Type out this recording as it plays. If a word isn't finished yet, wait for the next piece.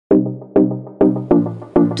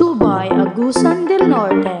Tubay, Agusan del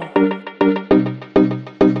Norte.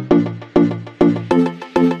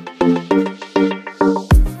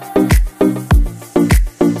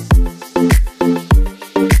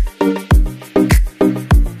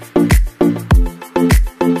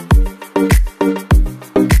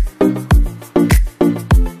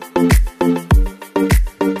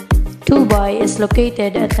 Tubay is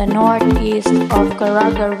located at the northeast of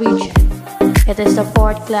Caraga region. It is the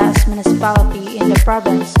fourth-class municipality in the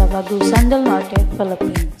province of Agusan del Norte,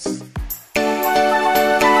 Philippines.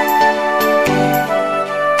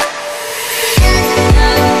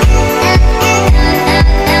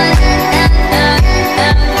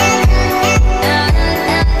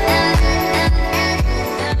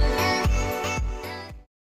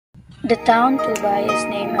 The town Tubay is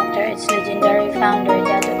named after its legendary founder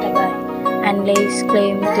Dato Tabay, and lays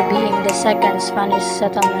claim to being the second Spanish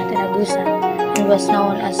settlement in Agusan, and was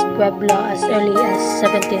known as Pueblo as early as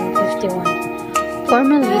 1751.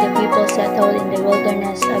 Formerly, the people settled in the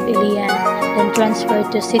wilderness of Ilian, then transferred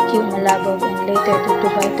to Sitio Malabog and later to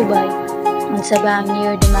Tubay on Sabang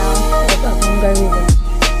near the mouth of Abunga River.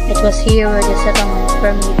 It was here where the settlement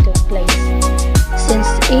firmly took place. Since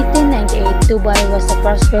 1898, Tubay was a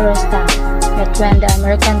prosperous town, but when the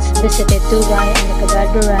Americans visited Tubay and the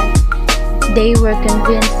Cabadbaran, they were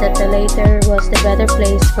convinced that the latter was the better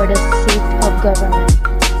place for the seat of government.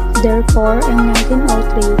 Therefore, in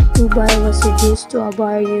 1903, Tubay was reduced to a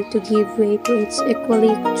barrio to give way to its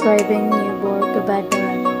equally thriving neighbor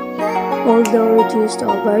Cabadbaran. Although reduced to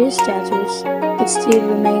a barrio status, it still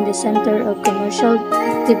remained the center of commercial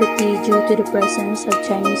activity due to the presence of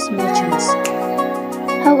Chinese merchants.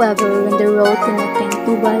 However, when the road connecting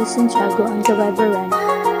Tubay, Santiago, and Cabadbaran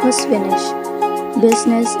was finished,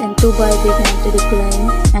 business in Tubay began to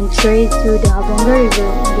decline and trade through the Abunga River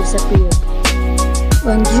disappeared.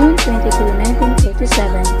 On June 22,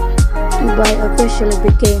 1947, Tubay officially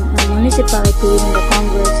became a municipality when the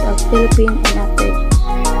Congress of Philippines enacted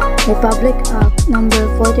Republic Act No.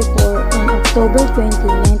 44 on October 20,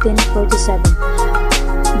 1947,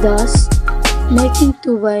 thus making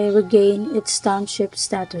Tubay regain its township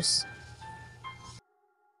status.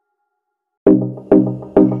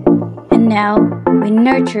 And now, we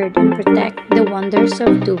nurtured and protect the wonders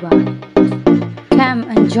of Tubay. Come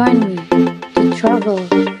and join me to travel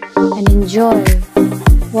and enjoy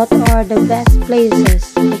what are the best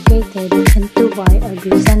places located in Tubay,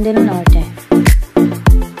 Agusan del Norte.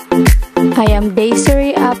 I am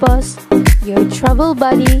Apos, your travel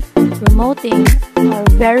buddy, promoting our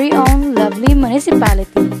very own lovely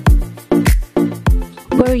municipality,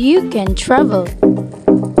 where you can travel,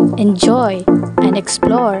 enjoy, and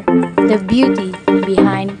explore the beauty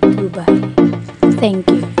behind Tubay. Thank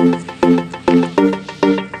you.